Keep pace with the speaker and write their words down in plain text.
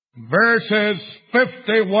verses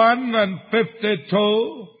 51 and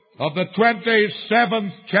 52 of the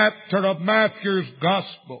 27th chapter of Matthew's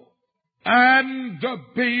Gospel. And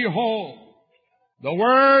behold. The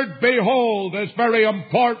word behold is very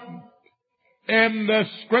important in the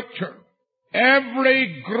Scripture.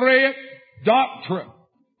 Every great doctrine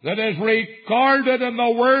that is recorded in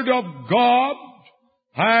the Word of God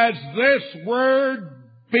has this word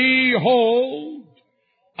behold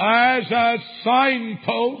as a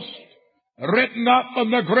signpost written up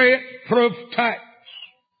in the great proof text.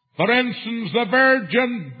 For instance, the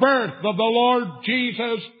virgin birth of the Lord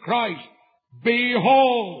Jesus Christ.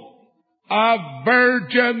 Behold, a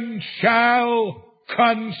virgin shall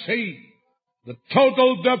conceive. The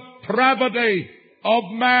total depravity of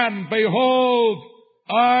man. Behold,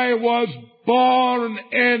 I was born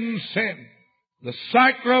in sin. The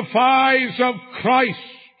sacrifice of Christ,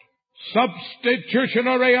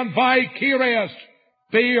 substitutionary and vicarious.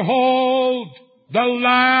 Behold, the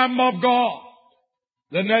Lamb of God.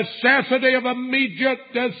 The necessity of immediate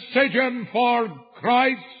decision for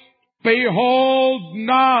Christ. Behold,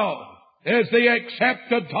 now is the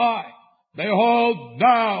accepted time. Behold,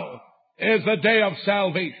 now is the day of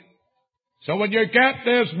salvation. So when you get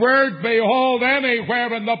this word behold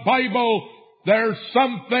anywhere in the Bible, there's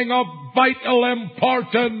something of vital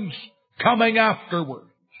importance coming afterwards.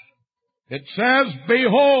 It says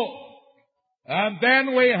behold, and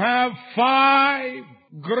then we have 5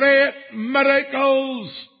 great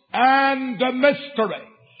miracles and mysteries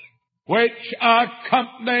which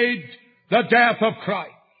accompanied the death of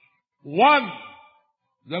Christ. 1,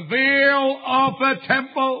 the veil of the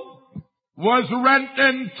temple was rent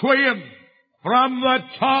in twain from the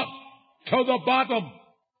top to the bottom.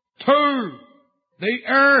 2, the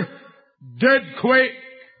earth did quake.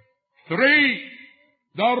 3,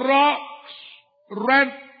 the rocks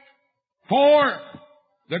rent. 4,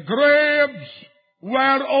 the graves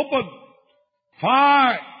were opened.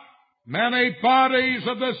 5, many bodies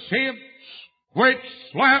of the saints which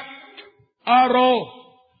slept arose.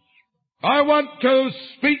 I want to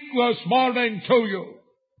speak this morning to you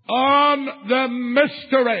on the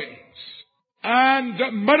mysteries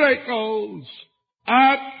and miracles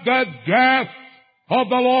at the death of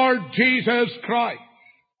the Lord Jesus Christ.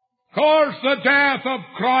 Of course, the death of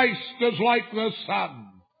Christ is like the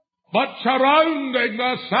sun, but surrounding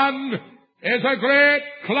the sun is a great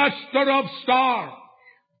cluster of stars.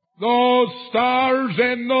 Those stars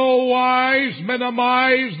in no wise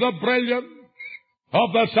minimize the brilliance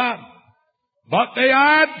of the sun, but they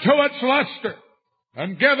add to its luster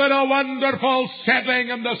and give it a wonderful setting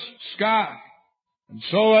in the sky. And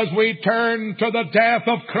so as we turn to the death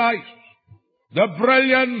of Christ, the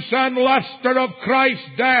brilliance and luster of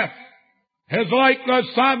Christ's death is like the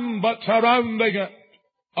sun, but surrounding it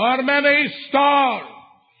are many stars.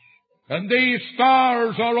 And these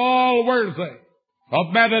stars are all worthy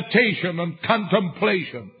of meditation and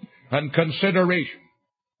contemplation and consideration.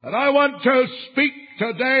 And I want to speak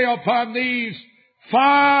today upon these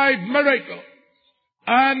 5 miracles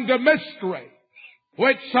and the mysteries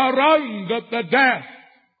which surrounded the death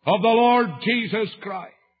of the Lord Jesus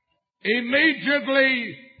Christ.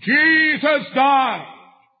 Immediately Jesus died,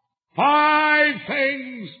 5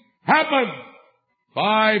 things happened.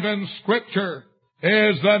 5 in Scripture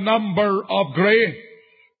is the number of grace.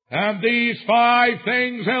 And these 5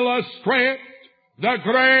 things illustrate the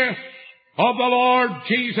grace of the Lord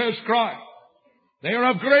Jesus Christ. They are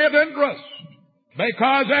of great interest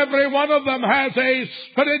because every one of them has a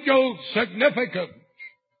spiritual significance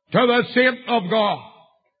to the saint of God.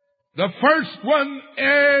 The first one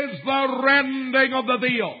is the rending of the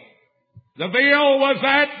veil. The veil was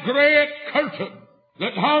that great curtain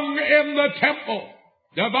that hung in the temple,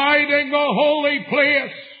 dividing the holy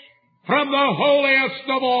place from the holiest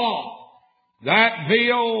of all. That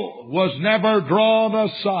veil was never drawn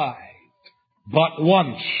aside but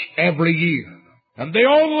once every year. And the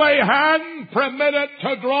only hand permitted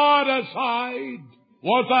to draw it aside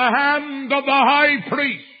was the hand of the high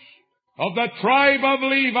priest of the tribe of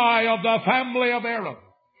Levi, of the family of Aaron.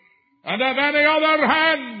 And if any other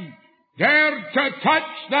hand dared to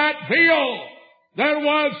touch that veil, there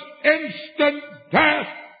was instant death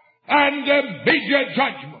and immediate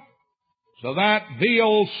judgment. So that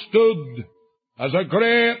veil stood as a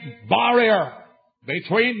great barrier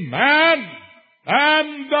between man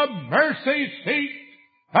and the mercy seat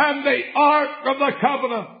and the ark of the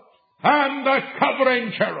covenant and the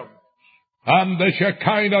covering cherub and the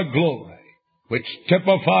Shekinah glory, which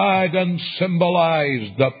typified and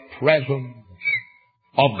symbolized the presence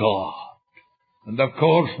of God. And of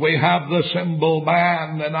course we have the symbol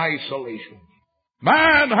man in isolation.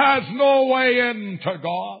 Man has no way into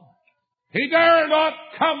God. He dare not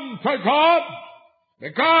come to God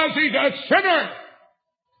because he's a sinner.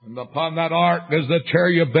 And upon that ark is the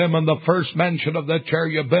cherubim, and the first mention of the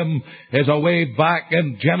cherubim is away back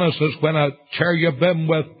in Genesis when a cherubim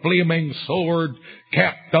with flaming sword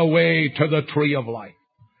kept the way to the tree of life.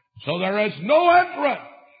 So there is no entrance.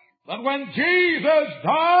 But when Jesus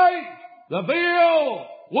died, the veil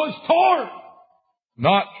was torn.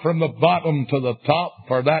 Not from the bottom to the top,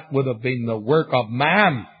 for that would have been the work of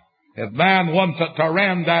man. If man wanted to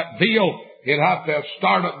rend that veil, he'd have to have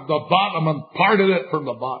started at the bottom and parted it from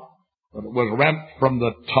the bottom. But it was rent from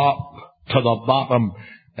the top to the bottom.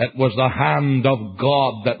 It was the hand of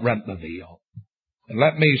God that rent the veil. And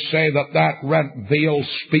let me say that that rent veil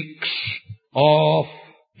speaks of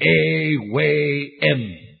a way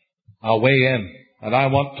in. A way in. And I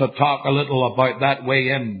want to talk a little about that way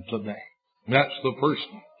in today. That's the first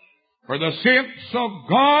one. For the saints of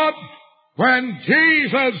God, when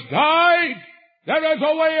Jesus died, there is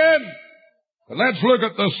a way in. But let's look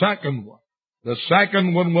at the second one. The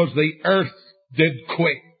second one was the earth did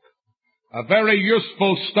quake. A very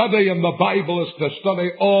useful study in the Bible is to study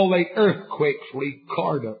all the earthquakes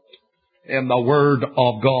recorded in the Word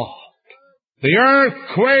of God. The earth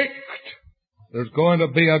quaked. There's going to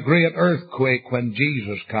be a great earthquake when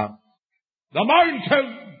Jesus comes. The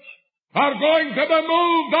mountains are going to be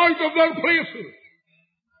moved out of their places.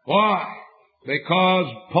 Why?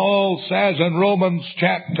 Because Paul says in Romans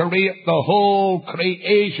chapter 8, the whole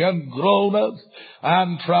creation groaneth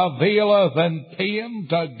and travaileth in pain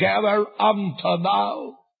together unto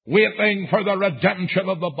now, waiting for the redemption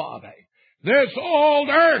of the body. This old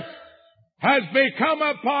earth has become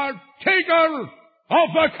a partaker of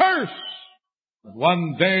the curse. But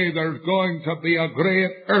one day there's going to be a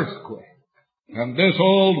great earthquake. And this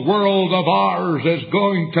old world of ours is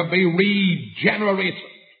going to be regenerated.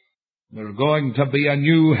 There's going to be a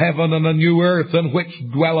new heaven and a new earth in which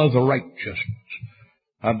dwelleth righteousness.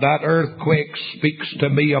 And that earthquake speaks to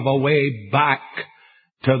me of a way back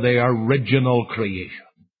to the original creation.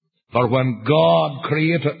 For when God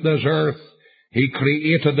created this earth, He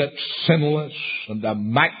created it sinless and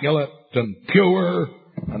immaculate and pure.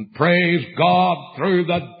 And praise God, through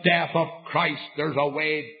the death of Christ, there's a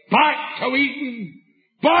way back to Eden,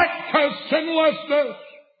 back to sinlessness,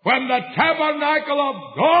 when the tabernacle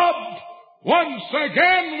of God once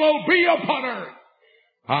again will be upon earth,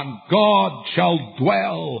 and God shall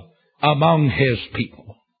dwell among His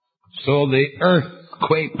people. So the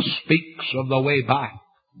earthquake speaks of the way back.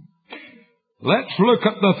 Let's look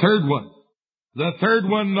at the third one. The third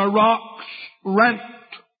one, the rocks rent.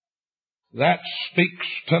 That speaks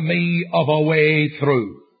to me of a way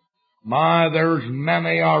through. There's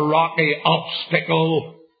many a rocky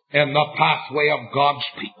obstacle in the pathway of God's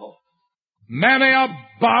people. Many a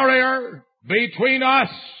barrier between us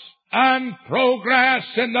and progress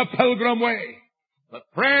in the pilgrim way. But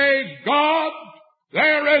praise God,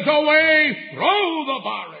 there is a way through the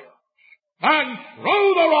barriers, and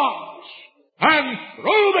through the rocks, and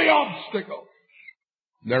through the obstacles.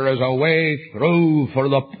 There is a way through for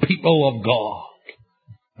the people of God.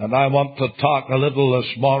 And I want to talk a little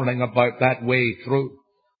this morning about that way through.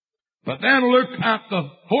 But then look at the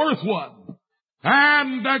fourth one.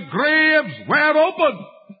 And the graves were open.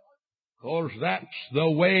 Of course, that's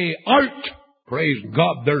the way out. Praise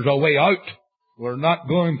God, there's a way out. We're not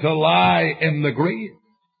going to lie in the grave.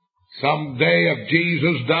 Someday, if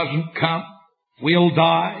Jesus doesn't come, we'll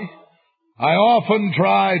die. I often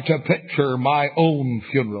try to picture my own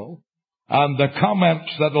funeral and the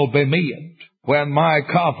comments that'll be made when my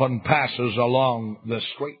coffin passes along the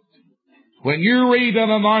street. When you read an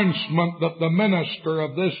announcement that the minister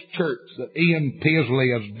of this church, that Ian Paisley,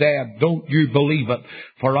 is dead, don't you believe it,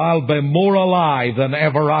 for I'll be more alive than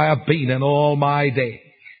ever I have been in all my days.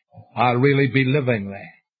 I'll really be living there.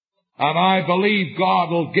 And I believe God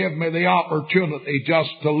will give me the opportunity just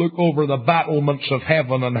to look over the battlements of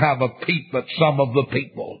heaven and have a peep at some of the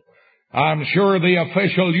people. I'm sure the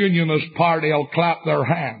official Unionist Party will clap their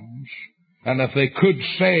hands. And if they could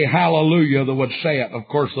say hallelujah, they would say it. Of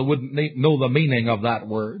course, they wouldn't know the meaning of that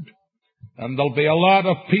word. And there'll be a lot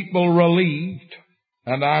of people relieved.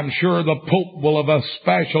 And I'm sure the Pope will have a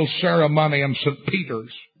special ceremony in St.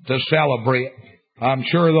 Peter's to celebrate. I'm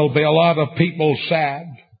sure there'll be a lot of people sad.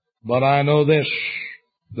 But I know this,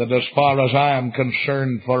 that as far as I am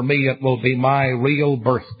concerned, for me it will be my real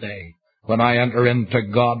birthday when I enter into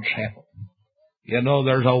God's heaven. You know,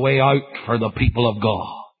 there's a way out for the people of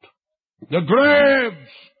God. The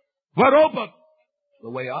graves were open.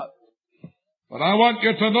 The way out. But I want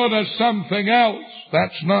you to notice something else.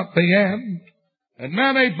 That's not the end. And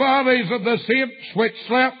many bodies of the saints which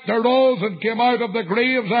slept arose and came out of the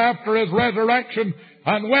graves after his resurrection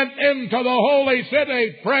and went into the holy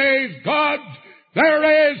city. Praise God,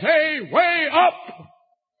 there is a way up.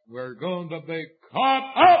 We're going to be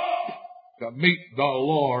caught up to meet the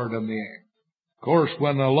Lord in the end. Of course,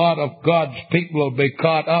 when a lot of God's people will be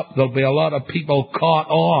caught up, there'll be a lot of people caught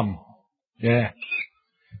on. Yes.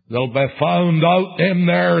 They'll be found out in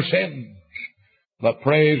their sins. But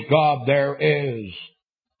praise God, there is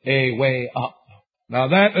a way up. Now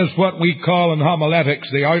that is what we call in homiletics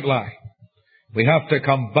the outline. We have to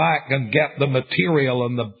come back and get the material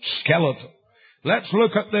and the skeleton. Let's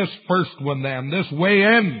look at this first one then, this way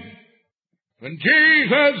in. When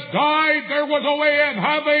Jesus died, there was a way in,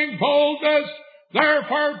 having boldness,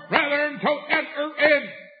 therefore, brethren, to enter in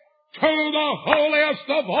to the holiest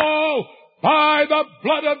of all by the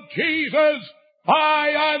blood of Jesus, by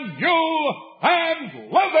a new and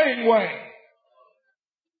living way.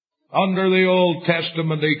 Under the Old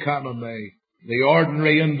Testament economy, the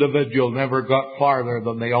ordinary individual never got farther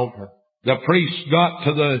than the altar. The priest got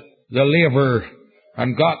to the laver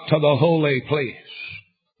and got to the holy place.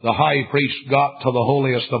 The high priest got to the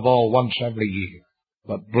holiest of all once every year.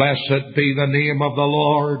 But blessed be the name of the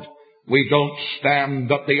Lord. We don't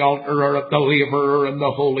stand at the altar or at the laver or in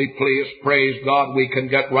the holy place. Praise God, we can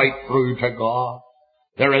get right through to God.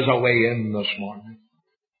 There is a way in this morning.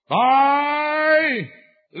 By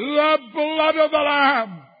the blood of the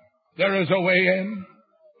Lamb, there is a way in.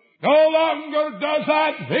 No longer does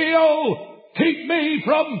that veil keep me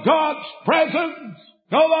from God's presence.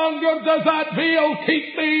 No longer does that veil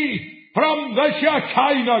keep me from the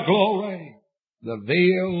Shekinah glory. The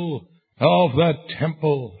veil of the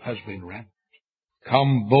temple has been rent.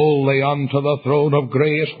 Come boldly unto the throne of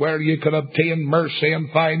grace, where you can obtain mercy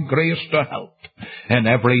and find grace to help in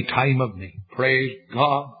every time of need. Praise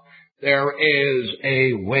God, there is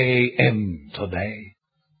a way in today.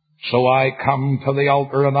 So I come to the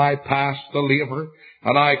altar and I pass the laver,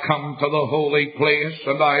 and I come to the holy place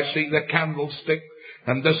and I see the candlestick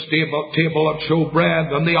and this table of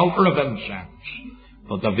showbread and the altar of incense.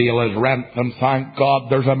 But the veil is rent, and thank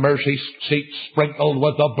God there's a mercy seat sprinkled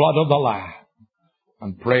with the blood of the Lamb.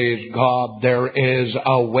 And praise God, there is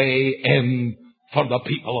a way in for the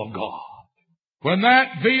people of God. When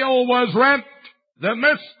that veil was rent, the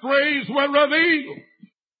mysteries were revealed.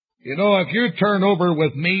 You know, if you turn over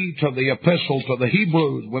with me to the epistle to the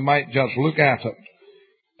Hebrews, we might just look at it.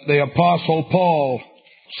 The Apostle Paul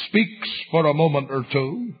speaks for a moment or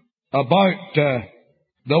two about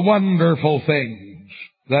the wonderful things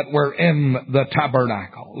that were in the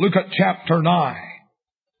tabernacle. Look at chapter 9.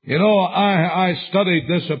 You know, I studied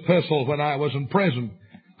this epistle when I was in prison,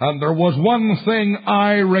 and there was one thing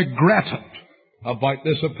I regretted about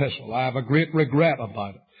this epistle. I have a great regret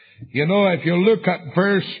about it. You know, if you look at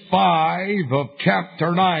verse 5 of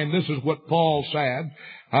chapter 9, this is what Paul said,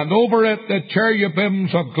 and over it the cherubims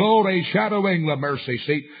of glory shadowing the mercy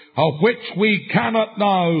seat, of which we cannot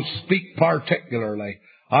now speak particularly.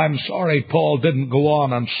 I'm sorry Paul didn't go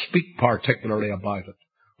on and speak particularly about it.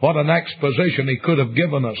 What an exposition he could have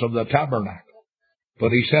given us of the tabernacle. But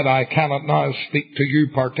he said, I cannot now speak to you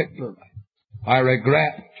particularly. I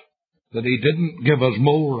regret that he didn't give us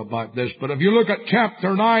more about this. But if you look at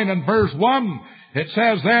chapter 9 and verse 1, it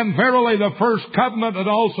says, Then verily the first covenant had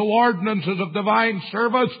also ordinances of divine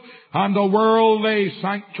service and a worldly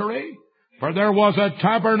sanctuary. For there was a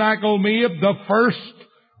tabernacle made, the first,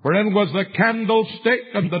 wherein was the candlestick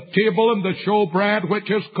and the table and the showbread, which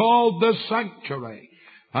is called the sanctuary.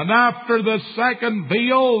 And after the second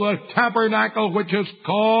veil, the tabernacle which is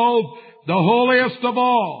called the holiest of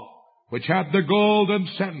all, which had the golden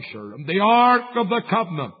censer and the ark of the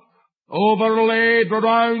covenant, overlaid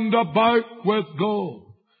round about with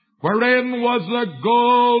gold, wherein was the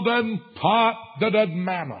golden pot that had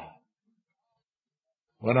manna.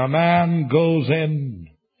 When a man goes in,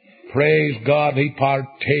 praise God, he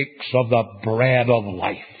partakes of the bread of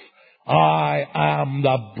life. I am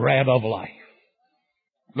the bread of life.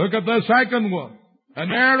 Look at the second one. And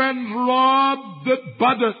Aaron's rod that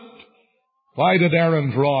budded. Why did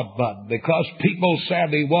Aaron's rod bud? Because people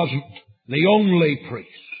said he wasn't the only priest.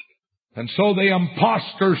 And so the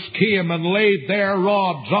impostors came and laid their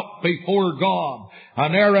rods up before God.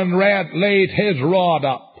 And Aaron laid his rod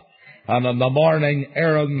up. And in the morning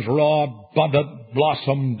Aaron's rod budded,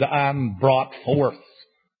 blossomed, and brought forth.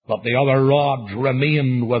 But the other rods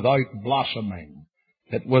remained without blossoming.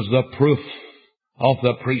 It was the proof of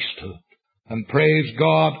the priesthood. And praise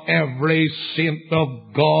God, every saint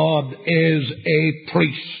of God is a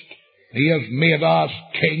priest. He has made us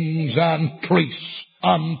kings and priests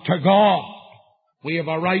unto God. We have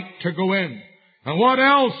a right to go in. And what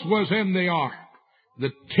else was in the ark?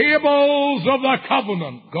 The tables of the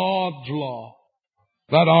covenant, God's law.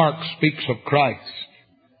 That ark speaks of Christ.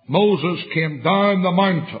 Moses came down the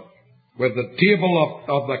mountain with the table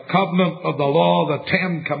of the covenant of the law, the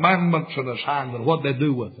 10 commandments in his hand. And what did they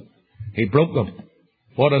do with it? He broke them.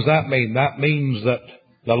 What does that mean? That means that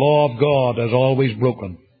the law of God is always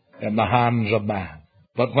broken in the hands of man.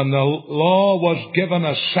 But when the law was given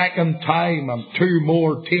a second time and 2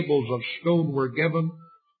 more tables of stone were given,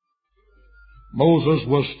 Moses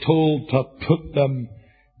was told to put them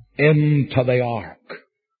into the ark.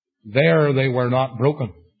 There they were not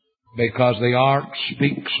broken, because the ark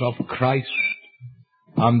speaks of Christ,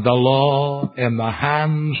 and the law in the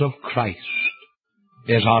hands of Christ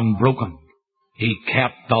is unbroken. He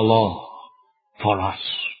kept the law for us.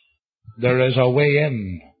 There is a way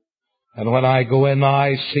in, and when I go in,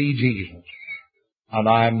 I see Jesus, and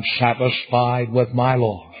I am satisfied with my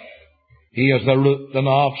Lord. He is the root and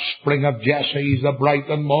offspring of Jesse. He's the bright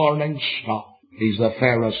and morning star. He's the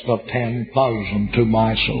fairest of 10,000 to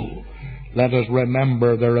my soul. Let us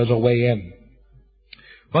remember there is a way in.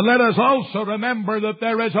 But let us also remember that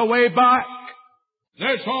there is a way back.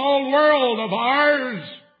 This whole world of ours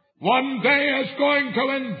one day is going to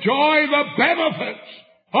enjoy the benefits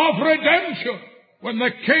of redemption when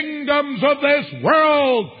the kingdoms of this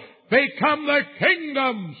world become the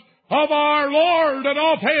kingdoms of our Lord and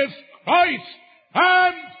of His Christ,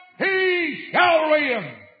 and He shall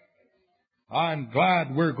reign. I'm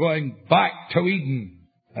glad we're going back to Eden.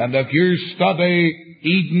 And if you study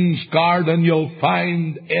Eden's garden, you'll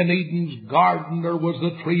find in Eden's garden there was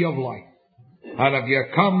the tree of life. And if you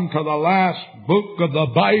come to the last book of the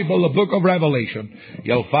Bible, the book of Revelation,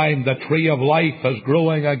 you'll find the tree of life is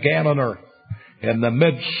growing again on earth. In the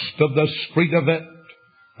midst of the street of it,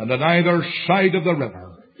 and on either side of the river,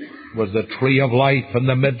 was the tree of life in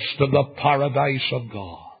the midst of the paradise of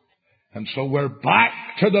God. And so we're back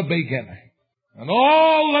to the beginning. And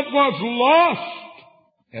all that was lost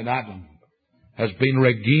in Adam has been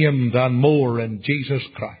regained and more in Jesus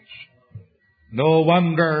Christ. No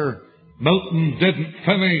wonder Milton didn't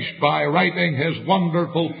finish by writing his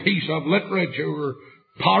wonderful piece of literature,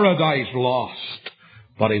 Paradise Lost.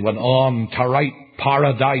 But he went on to write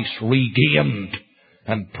Paradise Regained.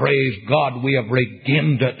 And praise God, we have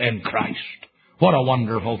regained it in Christ. What a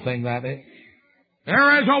wonderful thing that is.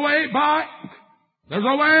 There is a way back. There's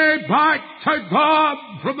a way back to God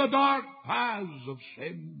from the dark paths of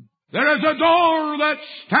sin. There is a door that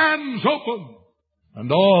stands open,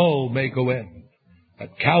 and all may go in.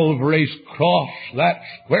 At Calvary's cross, that's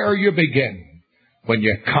where you begin when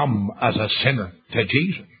you come as a sinner to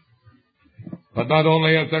Jesus. But not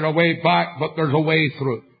only is there a way back, but there's a way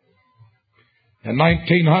through. In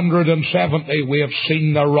 1970, we have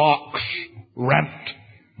seen the rocks rent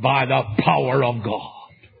by the power of God.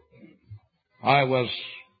 I was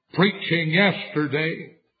preaching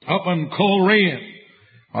yesterday up in Coleraine.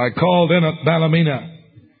 I called in at Ballymena,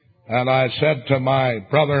 and I said to my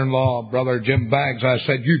brother-in-law, Brother Jim Baggs, I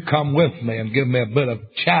said, you come with me and give me a bit of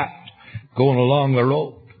chat going along the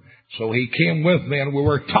road. So he came with me, and we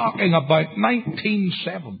were talking about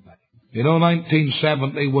 1970. You know,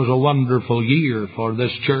 1970 was a wonderful year for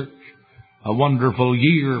this church, a wonderful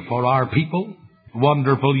year for our people, a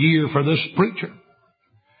wonderful year for this preacher.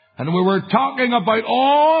 And we were talking about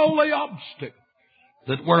all the obstacles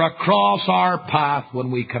that were across our path when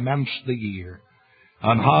we commenced the year,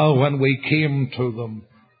 and how when we came to them,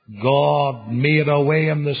 God made a way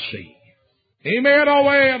in the sea. He made a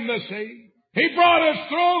way in the sea. He brought us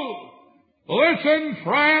through. Listen,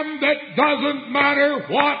 friend, it doesn't matter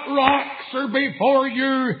what rocks are before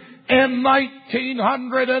you in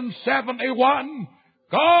 1971.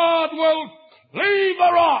 God will cleave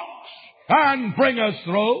the rocks and bring us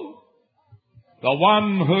through. The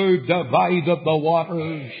one who divided the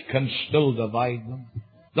waters can still divide them.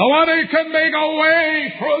 The one who can make a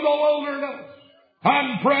way through the wilderness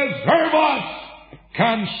and preserve us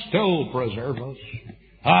can still preserve us.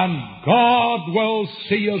 And God will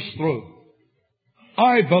see us through.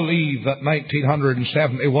 I believe that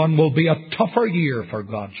 1971 will be a tougher year for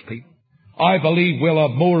God's people. I believe we'll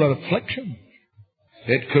have more affliction.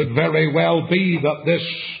 It could very well be that this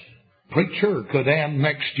preacher could end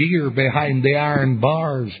next year behind the iron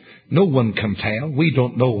bars. No one can tell. We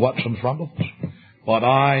don't know what's in front of us. But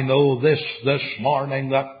I know this morning,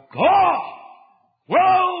 that God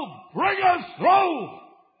will bring us through.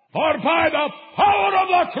 For by the power of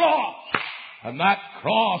the cross, and that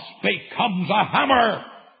cross becomes a hammer,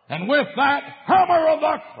 and with that hammer of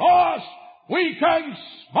the cross, we can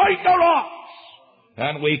smite the rocks,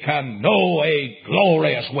 and we can know a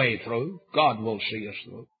glorious way through. God will see us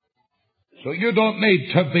through. So you don't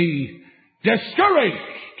need to be discouraged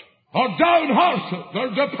or downhearted or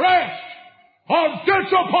depressed or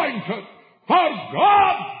disappointed. For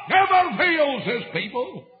God never fails His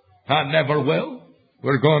people and never will.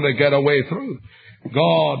 We're going to get a way through.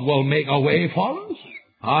 God will make a way for us.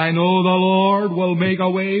 I know the Lord will make a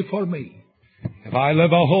way for me. If I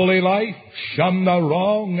live a holy life, shun the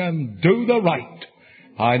wrong and do the right,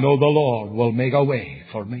 I know the Lord will make a way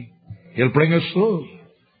for me. He'll bring us through.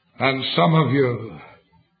 And some of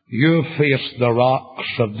you face the rocks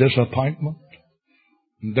of disappointment,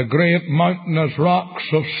 the great mountainous rocks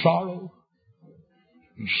of sorrow.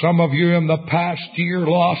 And some of you in the past year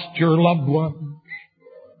lost your loved ones,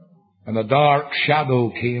 and a dark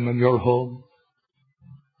shadow came in your home.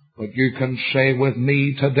 But you can say with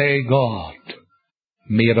me today, God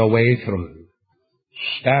made a way through.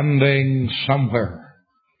 Standing somewhere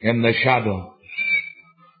in the shadows,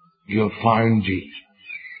 you'll find Jesus.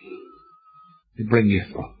 He'll bring you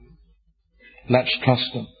through. Let's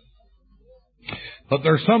trust Him. But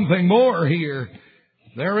there's something more here.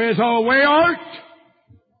 There is a way out.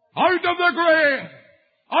 Out of the grave.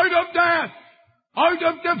 Out of death. Out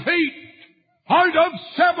of defeat. Out of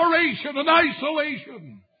separation and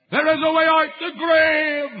isolation. There is a way out. The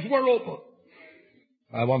graves were open.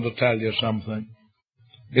 I want to tell you something.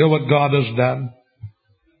 You know what God has done?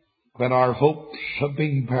 When our hopes have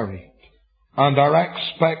been buried and our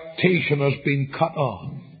expectation has been cut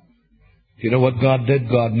off, you know what God did?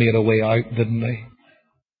 God made a way out, didn't He?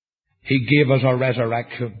 He gave us a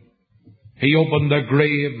resurrection. He opened the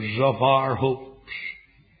graves of our hopes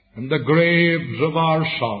and the graves of our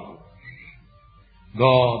sorrows.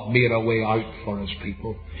 God made a way out for His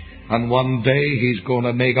people. And one day He's going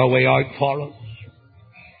to make a way out for us.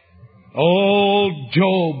 Old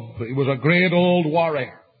Job, he was a great old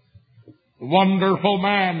warrior, wonderful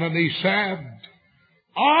man, and he said,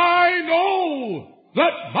 I know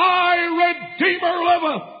that my Redeemer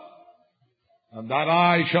liveth, and that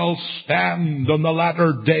I shall stand on the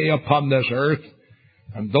latter day upon this earth.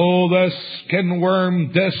 And though the skin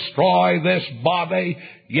worm destroy this body,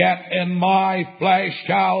 yet in my flesh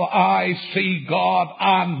shall I see God,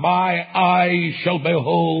 and my eyes shall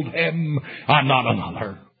behold Him, and not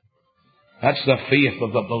another. That's the faith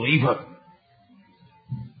of the believer.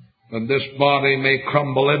 And this body may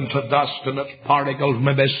crumble into dust, and its particles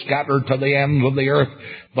may be scattered to the ends of the earth,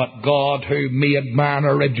 but God, who made man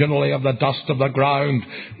originally of the dust of the ground,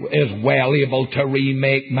 is well able to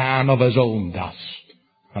remake man of His own dust.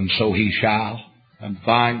 And so He shall. And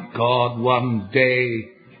thank God, one day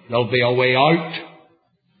there'll be a way out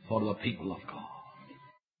for the people of God.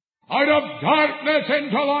 Out of darkness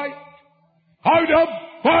into light. Out of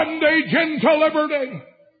bondage into liberty.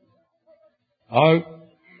 Out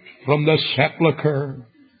from the sepulchre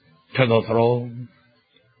to the throne.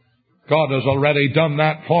 God has already done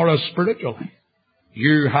that for us spiritually.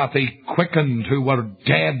 You hath He quickened who were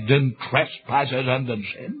dead in trespasses and in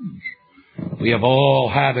sins. We have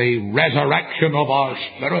all had a resurrection of our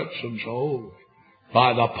spirits and souls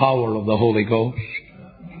by the power of the Holy Ghost.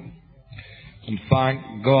 And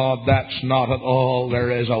thank God that's not at all.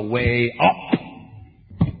 There is a way up.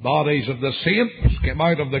 Bodies of the saints came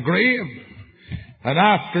out of the grave. And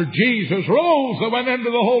after Jesus rose, they went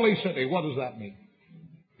into the holy city. What does that mean?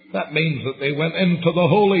 That means that they went into the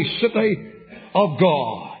holy city of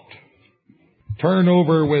God. Turn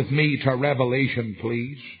over with me to Revelation,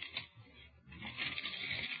 please.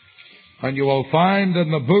 And you will find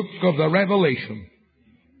in the book of the Revelation,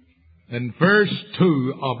 in verse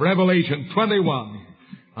 2 of Revelation 21,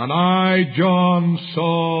 and I, John,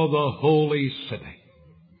 saw the holy city,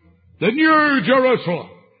 the New Jerusalem.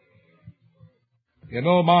 You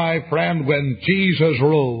know, my friend, when Jesus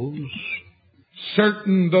rose,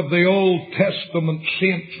 certain of the Old Testament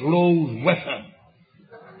saints rose with Him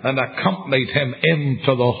and accompanied Him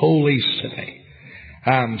into the holy city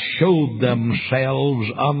and showed themselves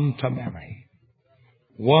unto many.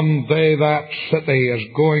 One day that city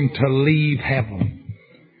is going to leave heaven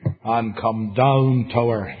and come down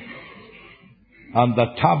to earth. And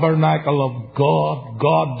the tabernacle of God,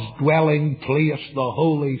 God's dwelling place, the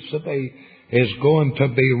holy city, is going to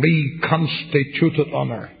be reconstituted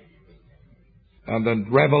on earth. And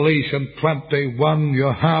in Revelation 21,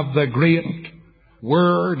 you have the great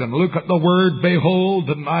word, and look at the word behold,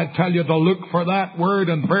 and I tell you to look for that word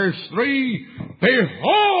in verse 3.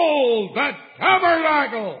 Behold the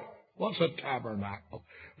tabernacle. What's a tabernacle?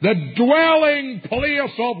 The dwelling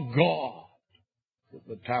place of God. What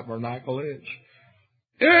the tabernacle is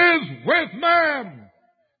with men,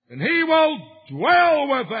 and He will dwell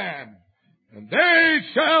with them, and they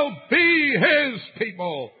shall be His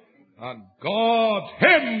people, And God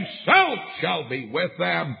Himself shall be with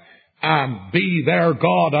them and be their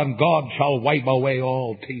God, and God shall wipe away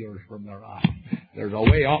all tears from their eyes. There's a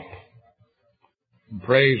way up. And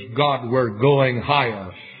praise God, we're going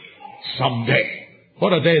higher someday.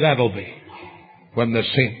 What a day that'll be. When the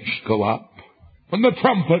saints go up. When the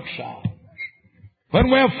trumpet sounds. When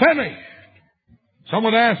we're finished.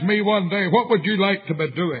 Someone asked me one day, what would you like to be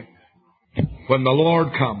doing when the Lord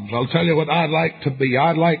comes? I'll tell you what I'd like to be.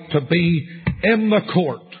 I'd like to be in the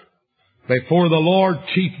court before the Lord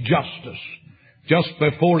Chief Justice, just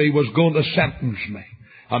before He was going to sentence me,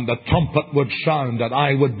 and the trumpet would sound and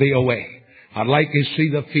I would be away. I'd like to see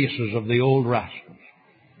the faces of the old rascals.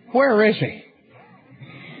 Where is He?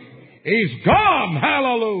 He's gone,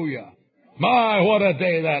 hallelujah. My, what a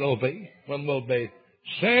day that'll be when we'll be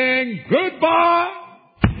saying goodbye,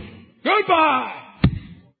 goodbye.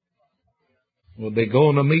 We'll be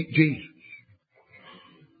going to meet Jesus,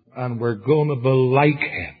 and we're going to be like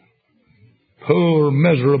Him. Poor,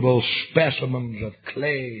 miserable specimens of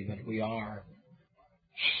clay that we are,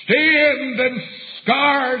 stained and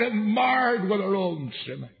scarred and marred with our own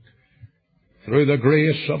sin. Through the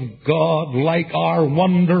grace of God, like our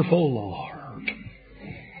wonderful Lord.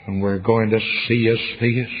 And we're going to see His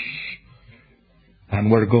face,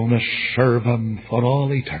 and we're going to serve Him for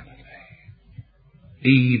all eternity.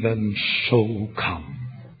 Even so come,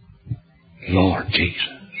 Lord Jesus.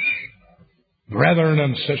 Brethren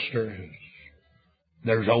and sisters,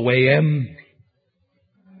 there's a way in.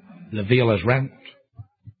 The veil is rent.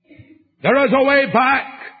 There is a way back.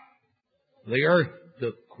 The earth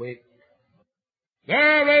doth quake.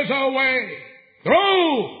 There is a way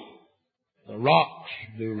through. The rocks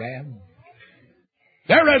do rend.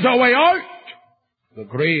 There is a way out. The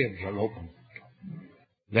graves are opened.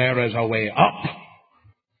 There is a way up.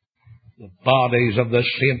 The bodies of the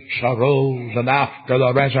saints arose, and after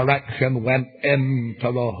the resurrection went into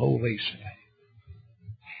the holy city.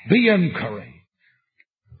 Be encouraged.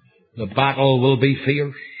 The battle will be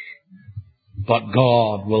fierce, but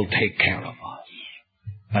God will take care of us,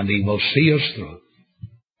 and He will see us through.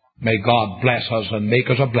 May God bless us and make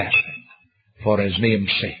us a blessing for His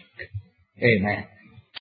name's sake. Amen.